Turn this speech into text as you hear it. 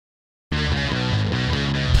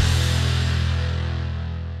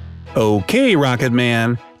Okay, Rocket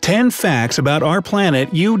Man, 10 facts about our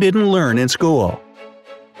planet you didn't learn in school.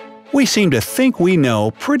 We seem to think we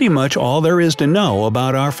know pretty much all there is to know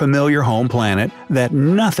about our familiar home planet, that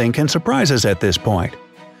nothing can surprise us at this point.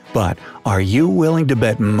 But are you willing to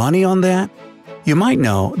bet money on that? You might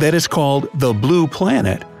know that it's called the Blue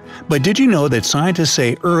Planet, but did you know that scientists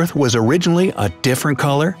say Earth was originally a different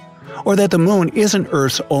color? Or that the Moon isn't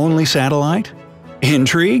Earth's only satellite?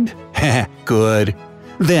 Intrigued? Heh, good.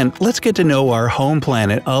 Then let's get to know our home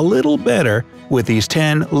planet a little better with these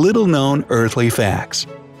 10 little-known earthly facts.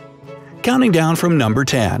 Counting down from number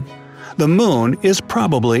 10, the Moon is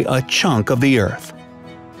probably a chunk of the Earth.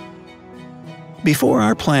 Before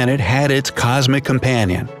our planet had its cosmic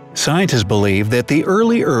companion, scientists believed that the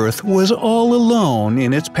early Earth was all alone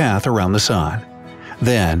in its path around the Sun.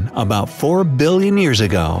 Then, about 4 billion years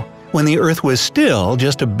ago, when the Earth was still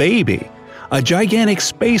just a baby, a gigantic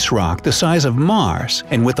space rock the size of Mars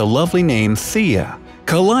and with the lovely name Theia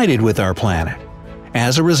collided with our planet.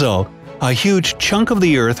 As a result, a huge chunk of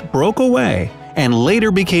the Earth broke away and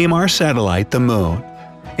later became our satellite, the Moon.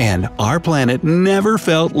 And our planet never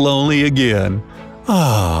felt lonely again.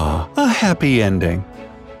 Ah, a happy ending.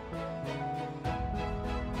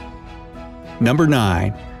 Number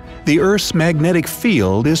 9. The Earth's magnetic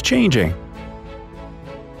field is changing.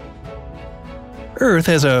 Earth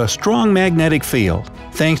has a strong magnetic field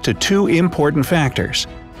thanks to two important factors: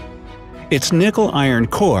 its nickel-iron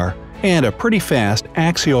core and a pretty fast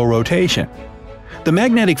axial rotation. The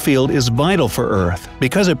magnetic field is vital for Earth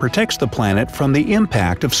because it protects the planet from the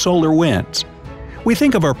impact of solar winds. We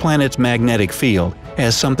think of our planet's magnetic field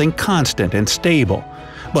as something constant and stable,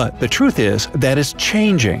 but the truth is that it's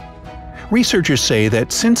changing. Researchers say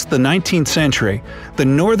that since the 19th century, the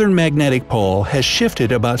northern magnetic pole has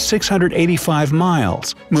shifted about 685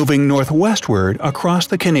 miles, moving northwestward across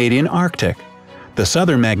the Canadian Arctic. The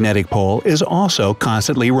southern magnetic pole is also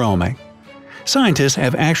constantly roaming. Scientists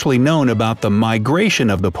have actually known about the migration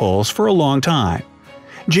of the poles for a long time.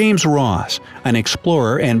 James Ross, an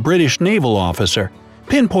explorer and British naval officer,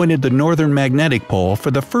 pinpointed the northern magnetic pole for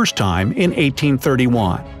the first time in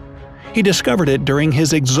 1831. He discovered it during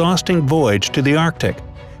his exhausting voyage to the Arctic,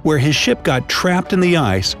 where his ship got trapped in the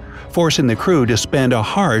ice, forcing the crew to spend a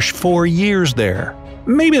harsh 4 years there.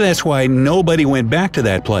 Maybe that's why nobody went back to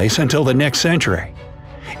that place until the next century.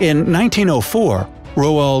 In 1904,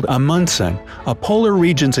 Roald Amundsen, a polar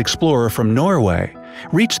regions explorer from Norway,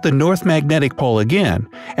 reached the North Magnetic Pole again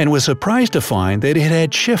and was surprised to find that it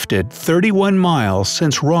had shifted 31 miles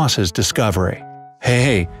since Ross's discovery.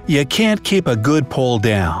 Hey, you can't keep a good pole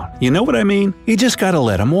down, you know what I mean? You just gotta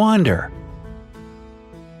let them wander.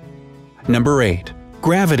 Number 8.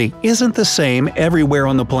 Gravity isn't the same everywhere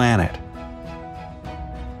on the planet.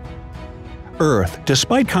 Earth,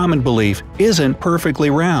 despite common belief, isn't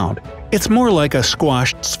perfectly round. It's more like a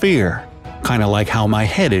squashed sphere, kinda like how my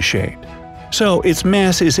head is shaped. So its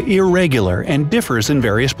mass is irregular and differs in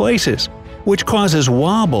various places, which causes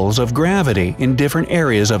wobbles of gravity in different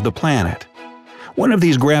areas of the planet. One of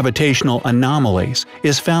these gravitational anomalies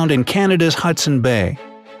is found in Canada's Hudson Bay,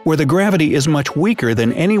 where the gravity is much weaker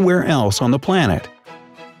than anywhere else on the planet.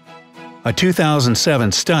 A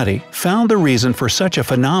 2007 study found the reason for such a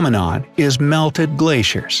phenomenon is melted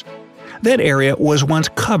glaciers. That area was once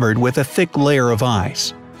covered with a thick layer of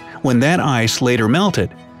ice. When that ice later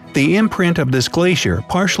melted, the imprint of this glacier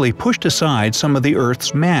partially pushed aside some of the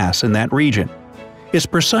Earth's mass in that region. It's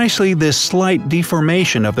precisely this slight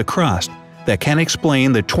deformation of the crust that can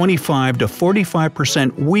explain the 25 to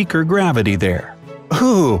 45% weaker gravity there.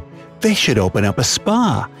 Ooh, they should open up a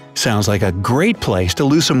spa. Sounds like a great place to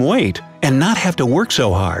lose some weight and not have to work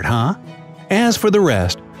so hard, huh? As for the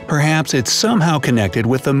rest, perhaps it's somehow connected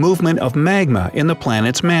with the movement of magma in the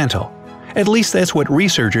planet's mantle. At least that's what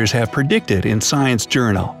researchers have predicted in Science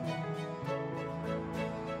Journal.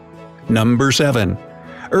 Number 7.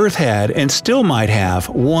 Earth had and still might have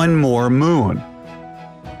one more moon.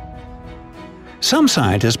 Some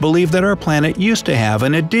scientists believe that our planet used to have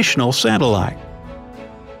an additional satellite.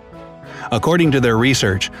 According to their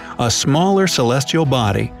research, a smaller celestial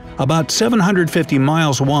body, about 750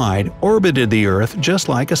 miles wide, orbited the Earth just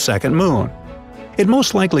like a second moon. It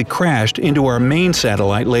most likely crashed into our main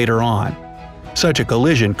satellite later on. Such a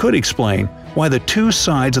collision could explain why the two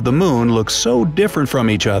sides of the moon look so different from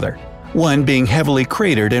each other, one being heavily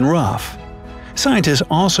cratered and rough. Scientists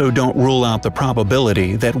also don't rule out the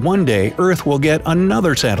probability that one day Earth will get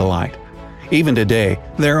another satellite. Even today,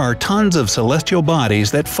 there are tons of celestial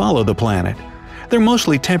bodies that follow the planet. They're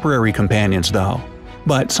mostly temporary companions though.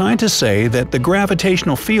 But scientists say that the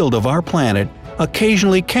gravitational field of our planet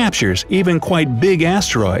occasionally captures even quite big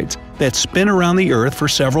asteroids that spin around the Earth for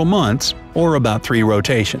several months, or about 3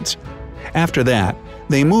 rotations. After that,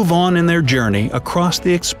 they move on in their journey across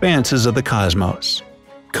the expanses of the cosmos.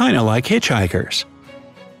 Kinda like hitchhikers.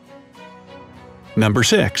 Number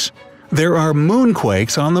 6. There are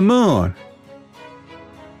moonquakes on the moon.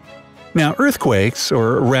 Now, earthquakes,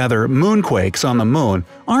 or rather moonquakes on the moon,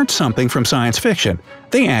 aren't something from science fiction.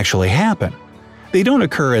 They actually happen. They don't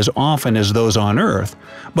occur as often as those on Earth,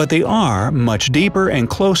 but they are much deeper and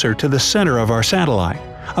closer to the center of our satellite,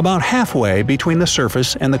 about halfway between the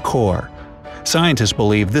surface and the core. Scientists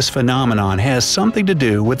believe this phenomenon has something to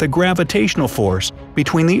do with the gravitational force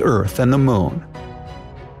between the Earth and the Moon.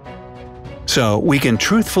 So we can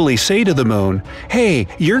truthfully say to the Moon, "Hey,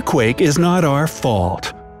 your quake is not our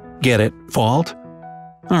fault." Get it? Fault?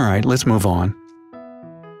 Alright, let's move on.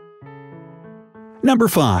 Number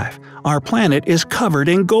 5. Our planet is covered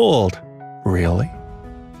in gold. Really?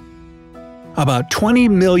 About 20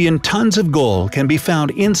 million tons of gold can be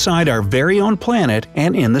found inside our very own planet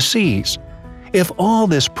and in the seas. If all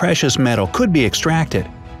this precious metal could be extracted,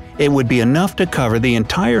 it would be enough to cover the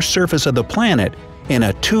entire surface of the planet in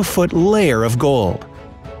a 2-foot layer of gold.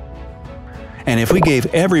 And if we gave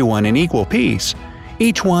everyone an equal piece,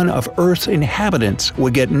 each one of Earth's inhabitants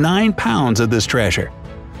would get 9 pounds of this treasure.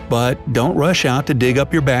 But don't rush out to dig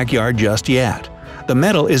up your backyard just yet. The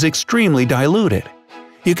metal is extremely diluted.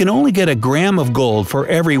 You can only get a gram of gold for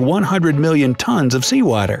every 100 million tons of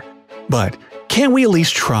seawater. But can't we at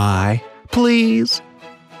least try? Please?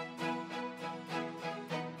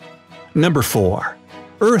 Number 4.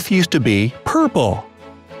 Earth used to be purple.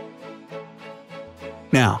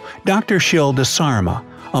 Now, Dr. Shil Desarma,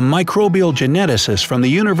 a microbial geneticist from the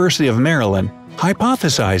University of Maryland,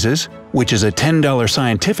 hypothesizes, which is a $10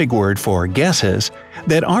 scientific word for guesses,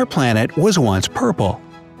 that our planet was once purple.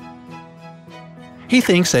 He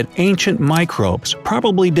thinks that ancient microbes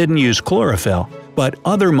probably didn't use chlorophyll, but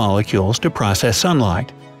other molecules to process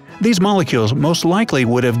sunlight. These molecules most likely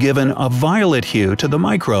would have given a violet hue to the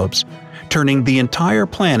microbes, turning the entire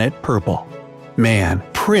planet purple. Man,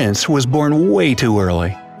 Prince was born way too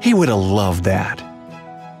early. He would have loved that.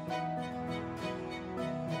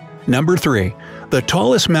 Number 3. The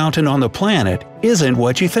tallest mountain on the planet isn't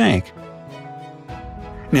what you think.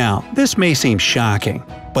 Now, this may seem shocking,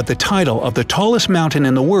 but the title of the tallest mountain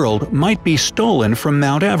in the world might be stolen from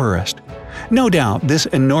Mount Everest. No doubt this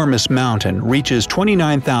enormous mountain reaches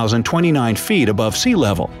 29,029 feet above sea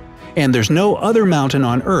level, and there's no other mountain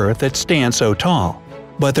on Earth that stands so tall.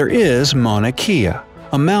 But there is Mauna Kea,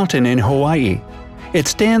 a mountain in Hawaii. It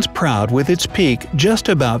stands proud with its peak just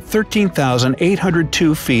about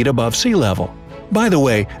 13,802 feet above sea level. By the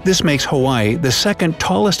way, this makes Hawaii the second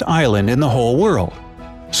tallest island in the whole world.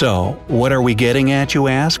 So, what are we getting at, you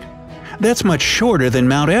ask? That's much shorter than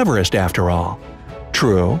Mount Everest after all.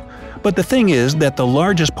 True, but the thing is that the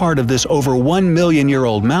largest part of this over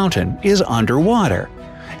 1-million-year-old mountain is underwater.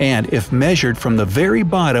 And if measured from the very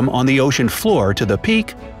bottom on the ocean floor to the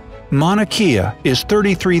peak, Mauna Kea is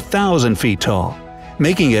 33,000 feet tall,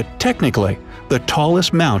 making it technically the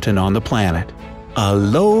tallest mountain on the planet.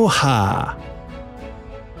 Aloha!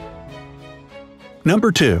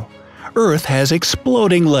 Number 2. Earth has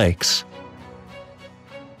exploding lakes.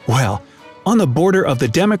 Well, on the border of the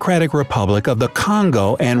Democratic Republic of the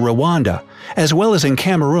Congo and Rwanda, as well as in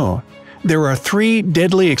Cameroon, there are 3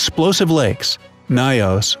 deadly explosive lakes.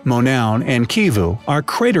 Nyos, Monoun, and Kivu are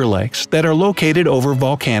crater lakes that are located over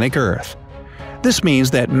volcanic Earth. This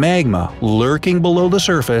means that magma lurking below the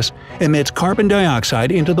surface emits carbon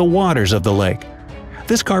dioxide into the waters of the lake.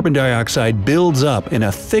 This carbon dioxide builds up in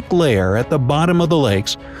a thick layer at the bottom of the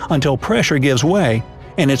lakes until pressure gives way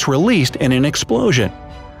and it's released in an explosion.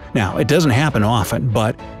 Now, it doesn't happen often,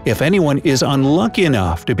 but if anyone is unlucky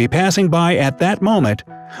enough to be passing by at that moment,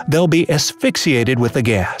 they'll be asphyxiated with the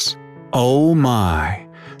gas. Oh my!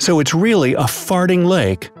 So it's really a farting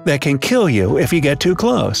lake that can kill you if you get too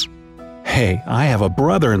close. Hey, I have a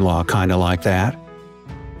brother-in-law kinda like that.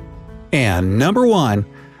 And number 1.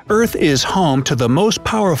 Earth is home to the most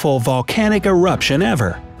powerful volcanic eruption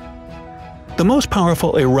ever. The most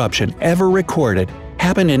powerful eruption ever recorded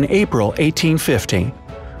happened in April 1815.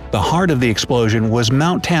 The heart of the explosion was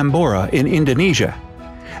Mount Tambora in Indonesia.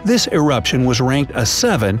 This eruption was ranked a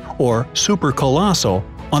 7, or supercolossal,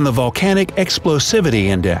 on the Volcanic Explosivity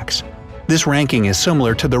Index. This ranking is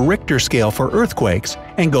similar to the Richter scale for earthquakes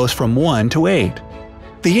and goes from 1 to 8.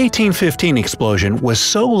 The 1815 explosion was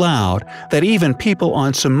so loud that even people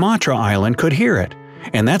on Sumatra Island could hear it,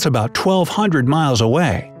 and that's about 1,200 miles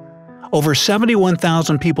away. Over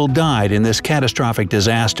 71,000 people died in this catastrophic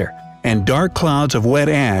disaster, and dark clouds of wet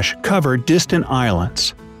ash covered distant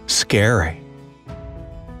islands. Scary.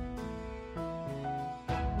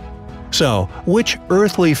 So, which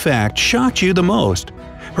earthly fact shocked you the most?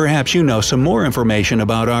 Perhaps you know some more information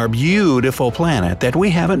about our beautiful planet that we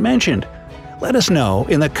haven't mentioned. Let us know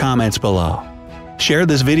in the comments below. Share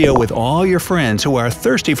this video with all your friends who are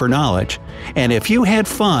thirsty for knowledge, and if you had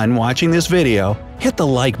fun watching this video, hit the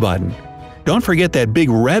like button. Don't forget that big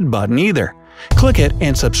red button either. Click it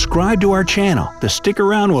and subscribe to our channel to stick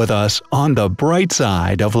around with us on the bright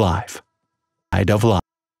side of life.